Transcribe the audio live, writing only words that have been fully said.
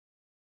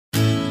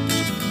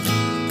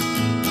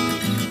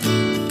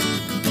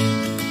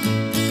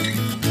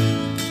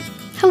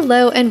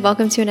Hello and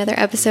welcome to another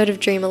episode of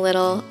Dream a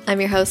Little.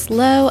 I'm your host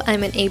Lo,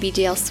 I'm an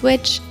ABDL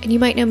switch, and you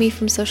might know me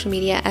from social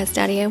media as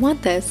Daddy I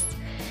Want This.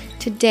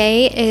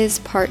 Today is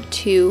part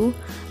 2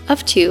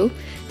 of 2.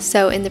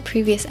 So in the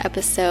previous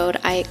episode,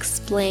 I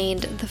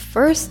explained the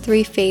first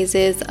 3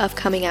 phases of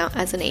coming out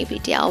as an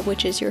ABDL,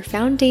 which is your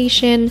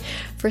foundation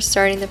for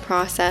starting the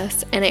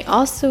process, and I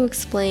also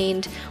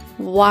explained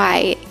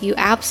why you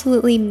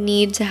absolutely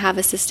need to have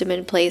a system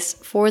in place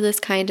for this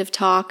kind of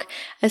talk,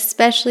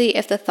 especially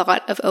if the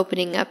thought of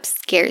opening up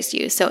scares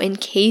you. So in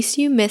case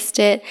you missed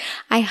it,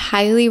 I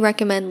highly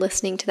recommend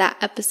listening to that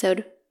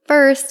episode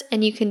first,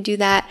 and you can do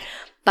that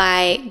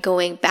by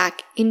going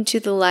back into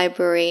the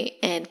library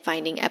and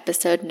finding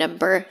episode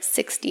number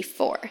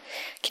 64.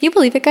 Can you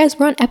believe it, guys?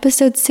 We're on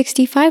episode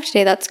 65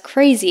 today. That's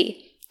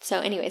crazy. So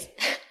anyways,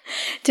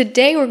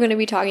 today we're going to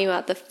be talking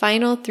about the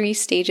final 3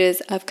 stages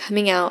of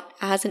coming out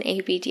as an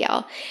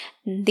ABDL.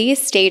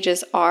 These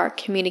stages are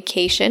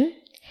communication,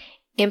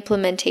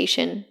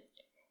 implementation,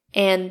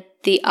 and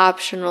the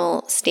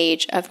optional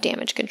stage of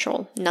damage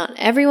control. Not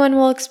everyone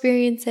will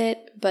experience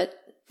it, but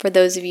for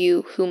those of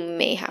you who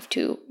may have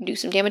to do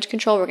some damage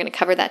control, we're going to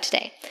cover that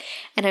today.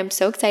 And I'm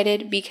so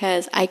excited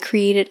because I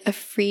created a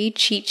free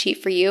cheat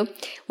sheet for you,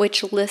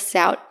 which lists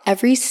out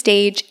every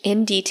stage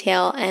in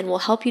detail and will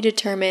help you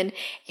determine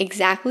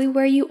exactly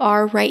where you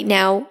are right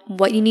now,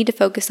 what you need to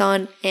focus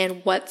on,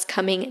 and what's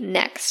coming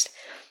next.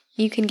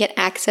 You can get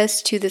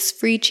access to this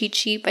free cheat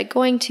sheet by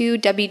going to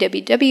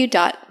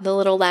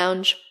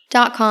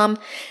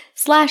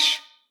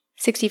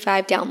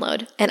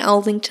www.thelittlellounge.com/65download, and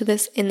I'll link to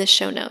this in the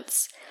show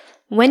notes.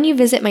 When you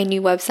visit my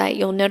new website,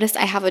 you'll notice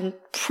I have a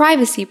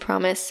privacy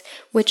promise,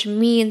 which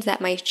means that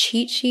my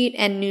cheat sheet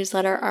and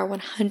newsletter are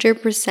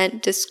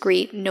 100%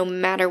 discreet no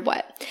matter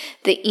what.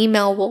 The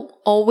email will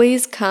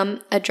always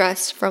come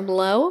addressed from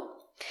Lo,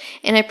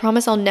 and I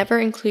promise I'll never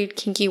include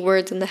kinky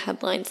words in the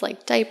headlines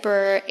like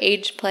diaper,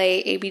 age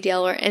play,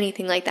 ABDL, or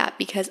anything like that,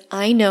 because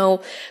I know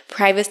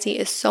privacy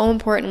is so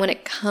important when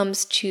it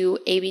comes to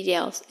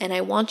ABDLs, and I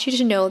want you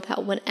to know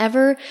that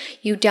whenever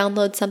you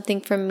download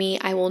something from me,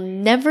 I will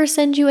never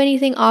send you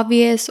anything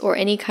obvious or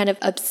any kind of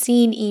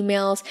obscene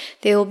emails.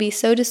 They will be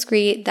so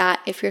discreet that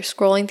if you're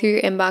scrolling through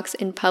your inbox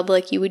in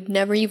public, you would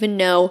never even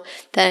know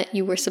that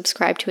you were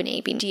subscribed to an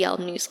ABDL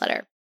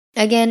newsletter.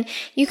 Again,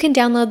 you can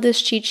download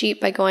this cheat sheet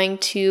by going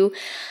to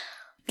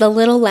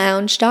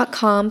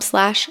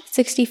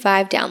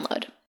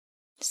thelittlellounge.com/65download.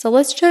 So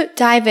let's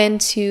dive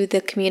into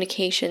the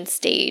communication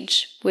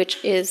stage,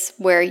 which is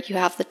where you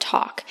have the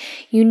talk.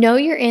 You know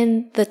you're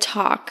in the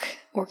talk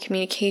or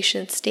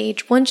communication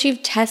stage once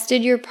you've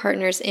tested your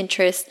partner's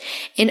interest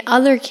in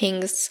other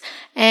kinks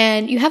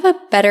and you have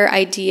a better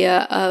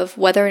idea of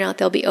whether or not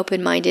they'll be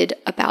open-minded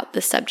about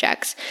the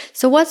subjects.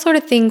 So what sort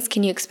of things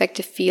can you expect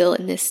to feel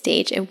in this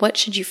stage, and what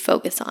should you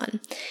focus on?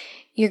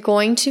 You're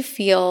going to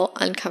feel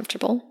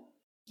uncomfortable.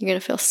 You're going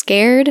to feel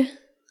scared,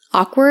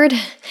 awkward.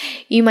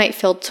 You might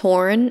feel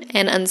torn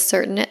and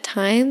uncertain at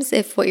times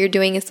if what you're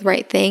doing is the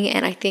right thing,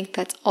 and I think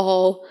that's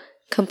all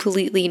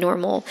completely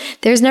normal.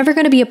 There's never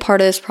going to be a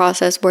part of this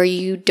process where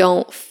you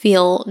don't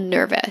feel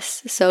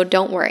nervous, so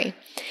don't worry.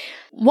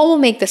 What will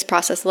make this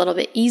process a little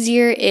bit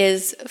easier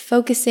is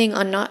focusing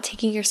on not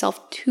taking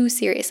yourself too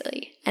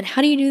seriously. And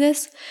how do you do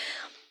this?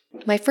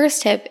 My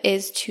first tip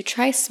is to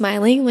try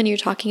smiling when you're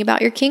talking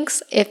about your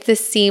kinks. If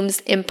this seems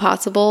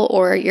impossible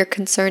or you're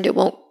concerned it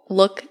won't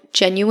look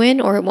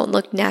genuine or it won't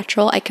look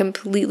natural, I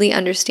completely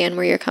understand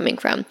where you're coming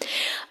from.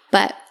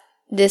 But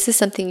this is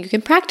something you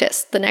can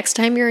practice. The next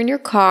time you're in your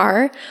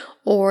car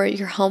or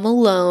you're home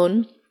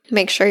alone,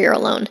 make sure you're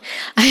alone.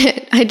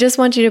 I just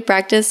want you to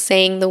practice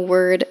saying the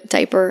word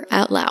diaper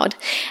out loud.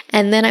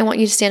 And then I want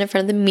you to stand in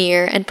front of the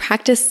mirror and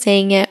practice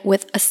saying it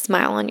with a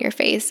smile on your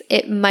face.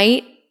 It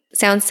might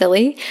sound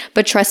silly,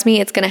 but trust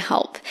me, it's going to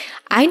help.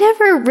 I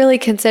never really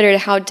considered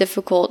how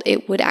difficult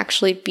it would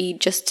actually be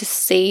just to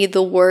say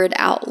the word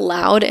out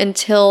loud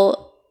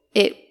until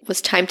it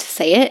was time to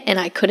say it and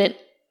I couldn't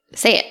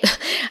say it.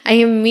 I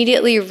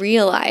immediately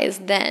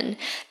realized then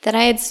that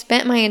I had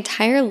spent my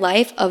entire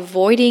life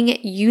avoiding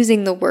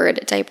using the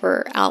word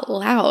diaper out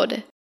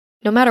loud.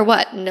 No matter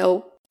what,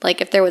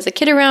 if there was a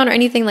kid around or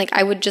anything,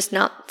 I would just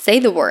not say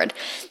the word.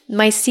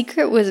 My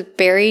secret was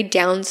buried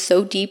down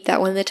so deep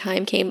that when the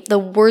time came, the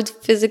words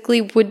physically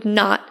would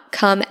not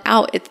come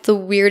out. It's the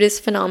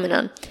weirdest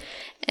phenomenon.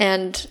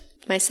 And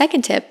my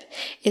second tip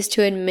is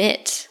to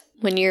admit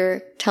when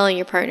you're telling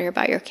your partner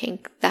about your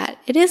kink that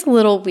it is a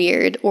little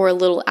weird or a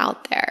little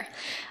out there.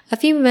 A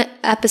few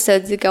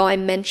episodes ago, I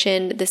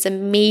mentioned this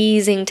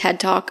amazing TED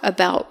Talk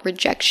about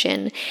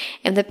rejection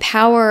and the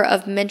power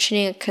of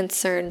mentioning a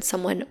concern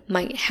someone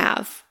might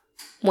have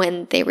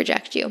when they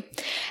reject you.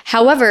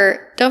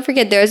 However, don't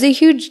forget there's a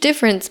huge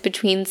difference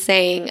between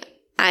saying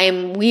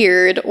I'm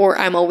weird or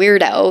I'm a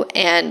weirdo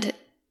and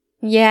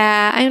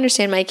yeah, I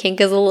understand my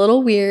kink is a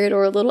little weird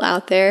or a little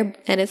out there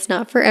and it's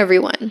not for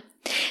everyone.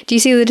 Do you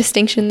see the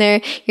distinction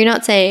there? You're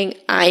not saying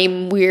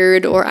I'm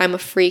weird or I'm a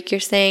freak. You're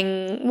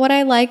saying what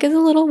I like is a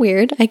little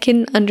weird. I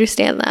can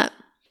understand that.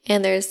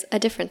 and there's a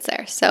difference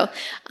there. So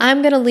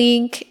I'm going to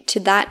link to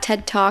that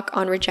TED Talk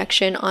on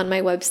rejection on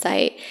my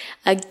website.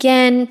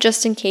 Again,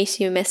 just in case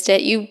you missed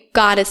it, you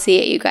got to see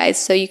it, you guys.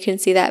 So you can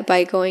see that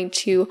by going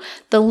to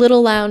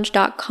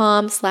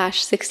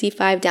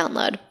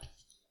thelittlelounge.com/65download.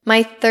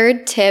 My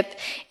third tip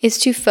is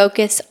to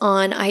focus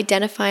on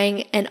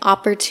identifying an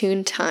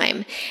opportune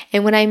time.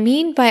 And what I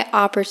mean by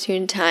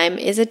opportune time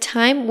is a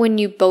time when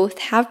you both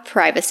have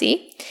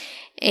privacy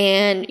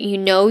and you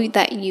know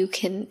that you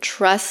can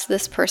trust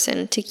this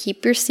person to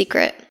keep your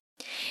secret.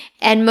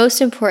 And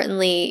most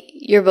importantly,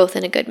 you're both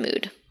in a good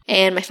mood.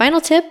 And my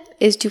final tip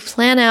is to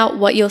plan out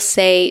what you'll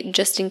say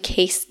just in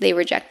case they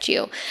reject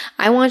you.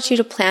 I want you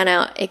to plan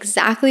out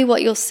exactly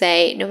what you'll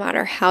say no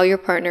matter how your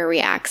partner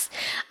reacts.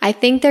 I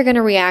think they're going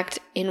to react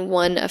in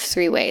one of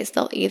three ways.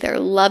 They'll either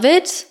love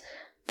it,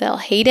 they'll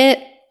hate it,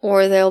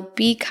 or they'll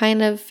be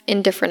kind of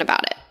indifferent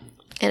about it.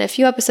 And a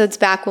few episodes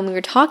back when we were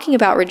talking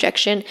about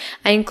rejection,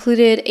 I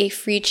included a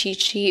free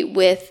cheat sheet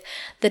with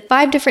the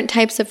 5 different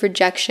types of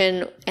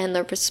rejection and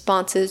the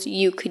responses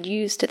you could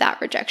use to that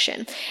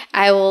rejection.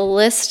 I will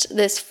list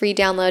this free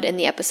download in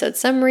the episode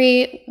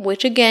summary,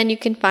 which again you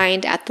can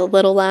find at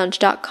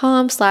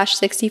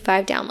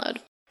thelittlelounge.com/65download.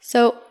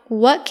 So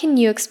what can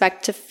you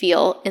expect to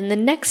feel in the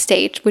next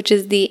stage, which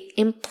is the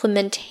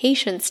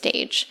implementation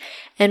stage?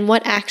 And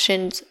what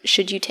actions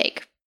should you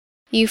take?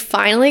 You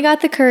finally got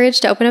the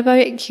courage to open up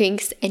about your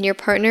kinks and your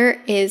partner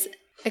is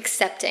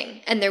accepting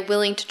and they're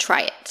willing to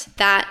try it.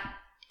 That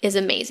is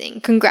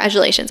amazing.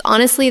 Congratulations.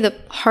 Honestly, the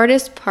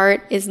hardest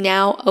part is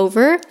now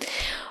over,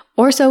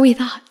 or so we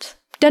thought.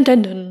 Dun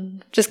dun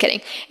dun. Just kidding.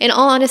 In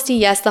all honesty,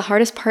 yes, the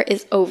hardest part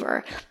is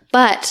over,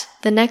 but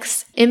the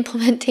next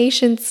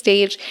implementation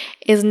stage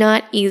is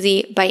not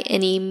easy by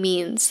any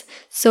means.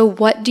 So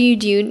what do you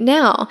do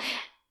now?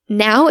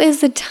 Now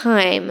is the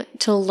time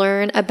to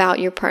learn about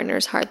your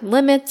partner's hard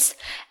limits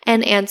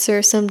and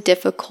answer some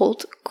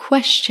difficult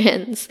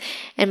questions.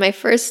 And my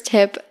first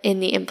tip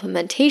in the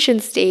implementation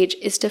stage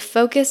is to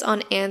focus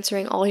on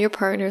answering all your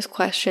partner's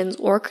questions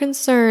or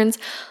concerns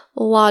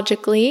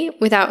logically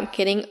without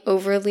getting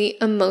overly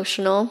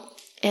emotional.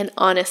 And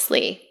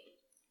honestly,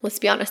 let's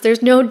be honest,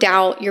 there's no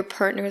doubt your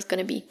partner is going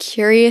to be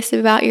curious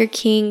about your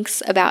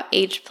kinks, about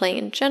age play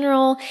in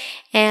general,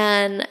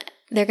 and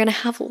they're going to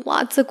have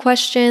lots of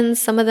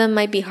questions. Some of them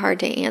might be hard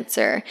to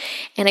answer.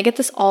 And I get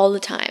this all the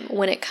time.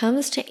 When it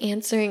comes to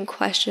answering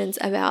questions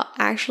about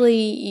actually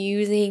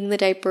using the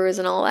diapers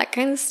and all that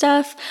kind of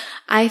stuff,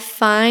 I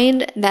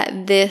find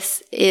that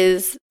this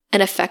is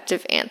an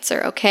effective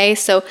answer, okay?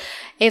 So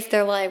if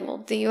they're like, well,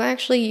 do you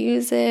actually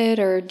use it?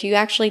 Or do you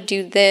actually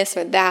do this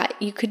or that?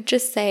 You could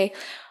just say,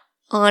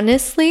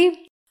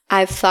 honestly,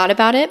 I've thought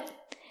about it,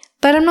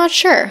 but I'm not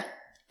sure.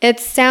 It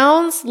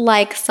sounds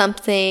like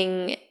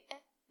something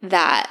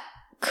that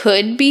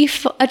could be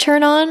a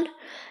turn on,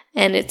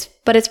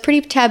 but it's pretty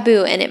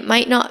taboo and it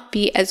might not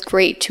be as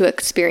great to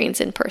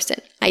experience in person.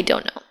 I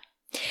don't know.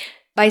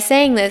 By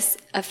saying this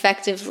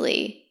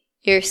effectively,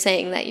 you're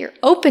saying that you're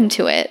open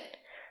to it,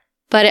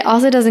 but it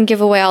also doesn't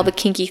give away all the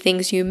kinky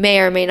things you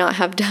may or may not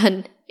have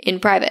done in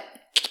private.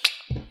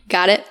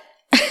 Got it?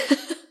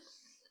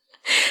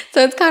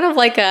 So it's kind of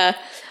like a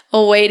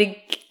way to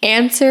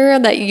answer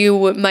that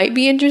you might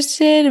be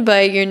interested,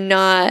 but you're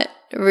not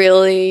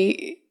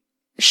really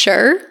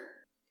sure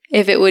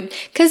if it would,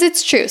 because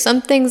it's true.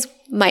 Some things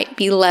might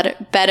be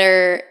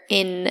better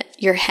in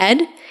your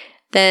head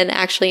than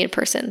actually in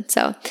person.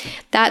 So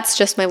that's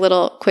just my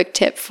little quick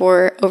tip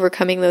for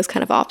overcoming those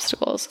kind of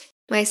obstacles.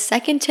 My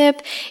second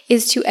tip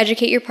is to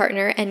educate your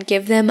partner and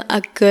give them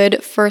a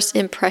good first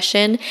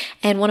impression.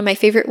 And one of my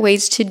favorite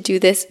ways to do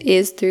this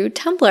is through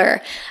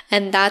Tumblr.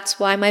 And that's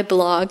why my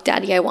blog,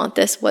 Daddy I Want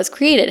This, was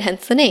created,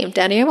 hence the name,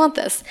 Daddy I Want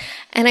This.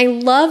 And I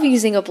love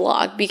using a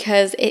blog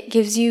because it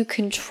gives you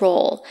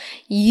control.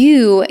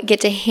 You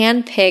get to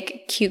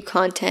handpick cute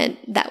content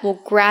that will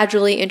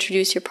gradually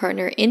introduce your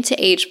partner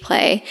into age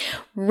play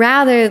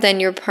rather than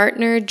your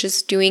partner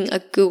just doing a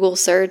Google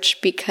search,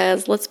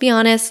 because let's be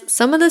honest,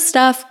 some of the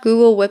stuff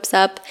Google whips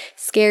up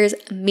scares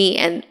me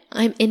and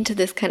I'm into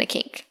this kind of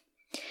kink.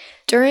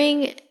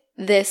 During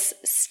this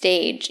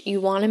stage, you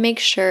want to make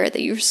sure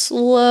that you're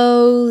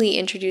slowly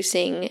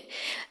introducing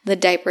the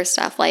diaper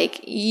stuff.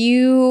 Like,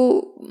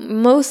 you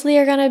mostly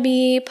are going to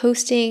be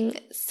posting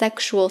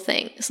sexual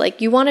things. Like,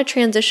 you want to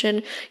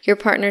transition your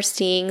partner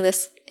seeing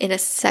this in a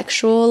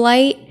sexual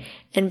light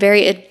and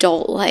very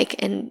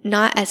adult-like and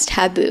not as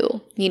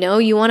taboo. You know,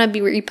 you want to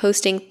be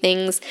reposting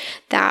things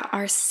that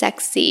are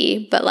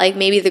sexy, but like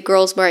maybe the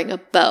girl's wearing a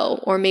bow,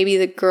 or maybe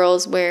the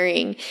girl's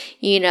wearing,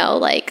 you know,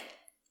 like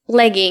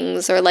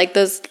leggings, or like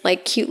those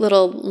like cute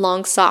little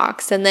long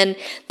socks, and then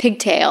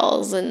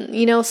pigtails, and,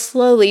 you know,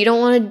 slowly. You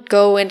don't want to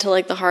go into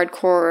like the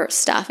hardcore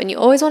stuff, and you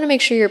always want to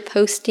make sure you're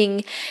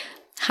posting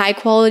high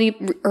quality,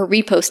 or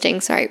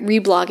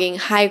reblogging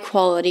high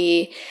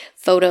quality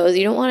photos.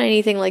 You don't want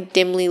anything like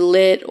dimly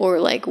lit or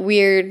like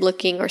weird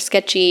looking or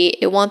sketchy.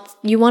 You want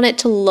it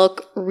to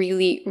look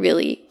really,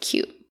 really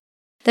cute.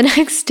 The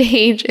next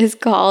stage is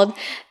called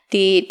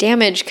the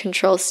damage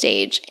control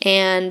stage.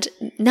 And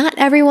not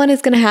everyone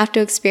is going to have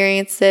to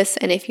experience this.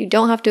 And if you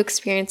don't have to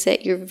experience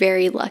it, you're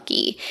very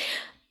lucky.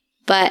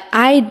 But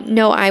I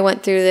know I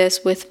went through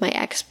this with my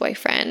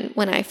ex-boyfriend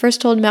when I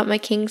first told him about my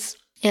kinks,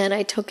 and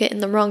I took it in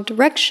the wrong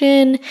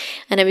direction,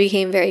 and I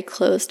became very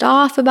closed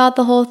off about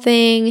the whole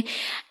thing.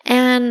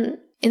 And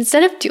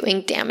instead of doing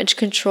damage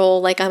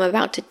control like I'm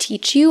about to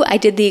teach you, I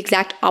did the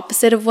exact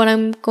opposite of what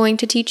I'm going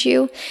to teach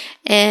you.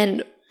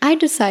 And I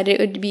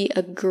decided it would be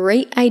a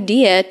great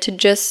idea to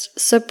just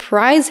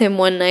surprise him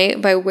one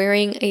night by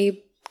wearing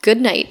a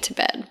goodnight to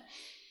bed.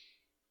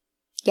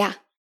 Yeah.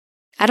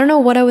 I don't know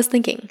what I was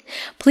thinking.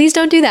 Please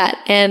don't do that.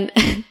 And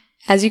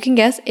as you can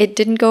guess, it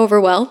didn't go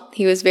over well.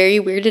 He was very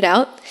weirded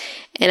out,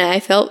 and I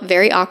felt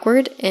very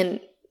awkward, and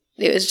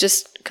it was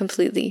just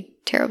completely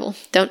terrible.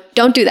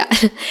 Don't do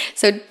that.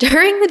 So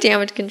during the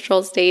damage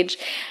control stage,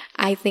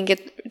 I think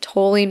it's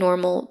totally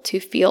normal to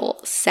feel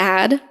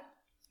sad.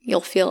 You'll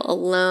feel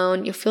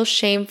alone. You'll feel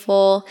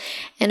shameful.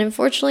 And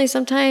unfortunately,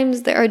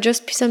 sometimes there are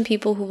just some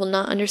people who will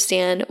not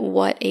understand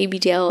what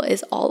ABDL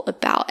is all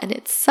about, and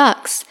it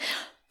sucks.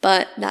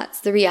 But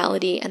that's the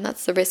reality, and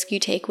that's the risk you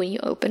take when you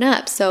open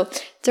up. So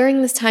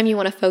during this time, you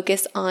want to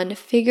focus on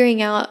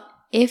figuring out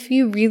if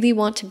you really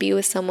want to be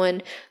with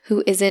someone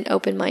who isn't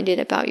open-minded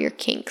about your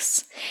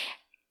kinks.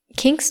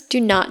 Kinks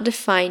do not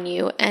define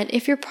you, and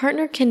if your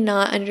partner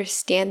cannot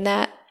understand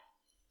that,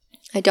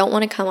 I don't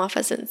want to come off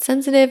as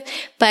insensitive,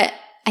 but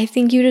I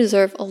think you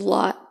deserve a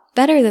lot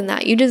better than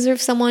that. You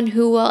deserve someone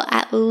who will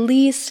at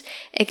least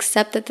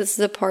accept that this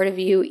is a part of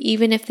you,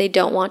 even if they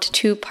don't want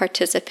to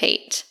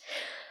participate.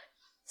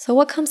 So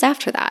what comes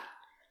after that?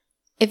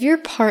 If your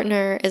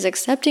partner is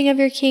accepting of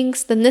your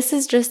kinks, then this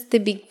is just the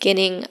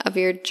beginning of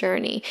your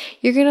journey.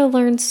 You're going to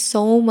learn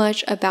so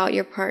much about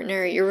your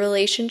partner. Your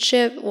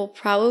relationship will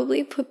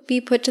probably be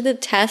put to the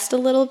test a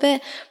little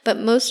bit, but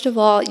most of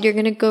all, you're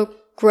going to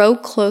grow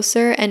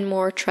closer and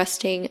more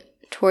trusting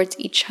towards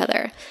each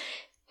other.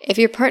 If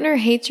your partner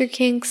hates your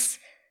kinks,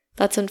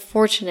 that's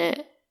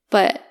unfortunate,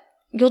 but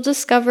you'll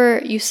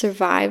discover you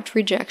survived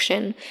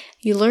rejection.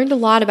 You learned a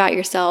lot about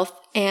yourself,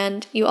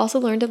 and you also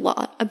learned a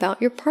lot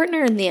about your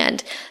partner in the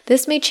end.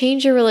 This may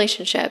change your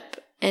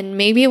relationship, and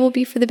maybe it will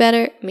be for the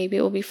better, maybe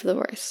it will be for the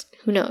worse.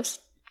 Who knows?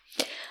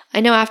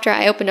 I know after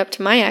I opened up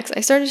to my ex, I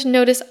started to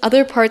notice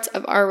other parts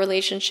of our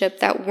relationship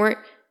that weren't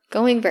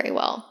going very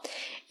well.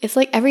 It's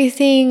like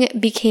everything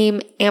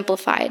became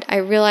amplified. I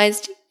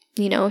realized,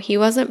 he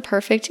wasn't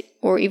perfect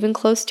or even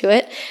close to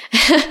it.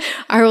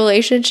 Our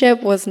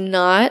relationship was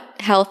not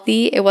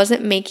healthy. It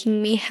wasn't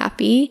making me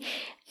happy.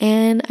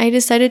 And I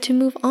decided to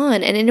move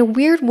on. And in a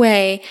weird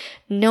way,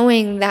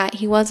 knowing that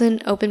he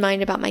wasn't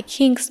open-minded about my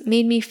kinks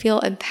made me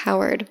feel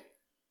empowered.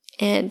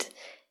 And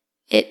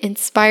it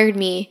inspired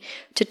me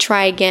to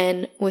try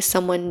again with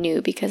someone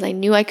new because I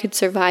knew I could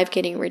survive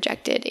getting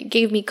rejected. It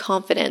gave me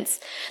confidence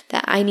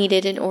that I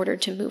needed in order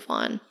to move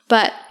on.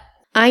 But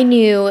I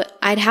knew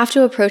I'd have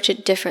to approach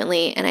it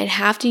differently, and I'd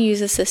have to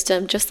use a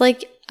system just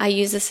like I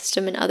use a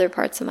system in other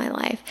parts of my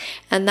life.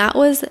 And that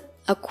was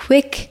a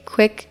quick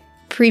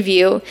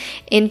preview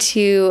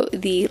into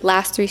the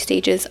last 3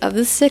 stages of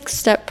the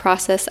 6-step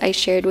process I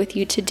shared with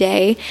you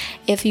today.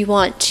 If you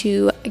want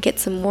to get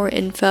some more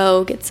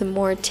info, get some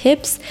more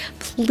tips,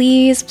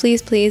 please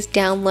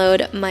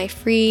download my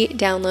free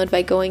download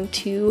by going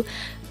to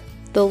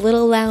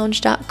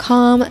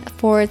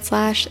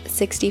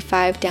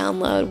thelittle.lounge.com/65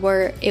 download,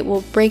 where it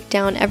will break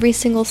down every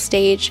single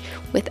stage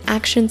with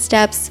action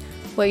steps,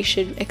 what you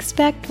should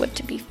expect, what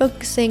to be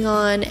focusing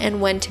on, and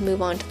when to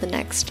move on to the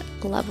next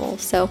level.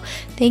 So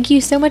thank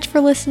you so much for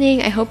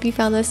listening. I hope you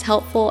found this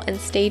helpful, and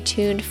stay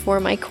tuned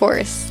for my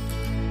course.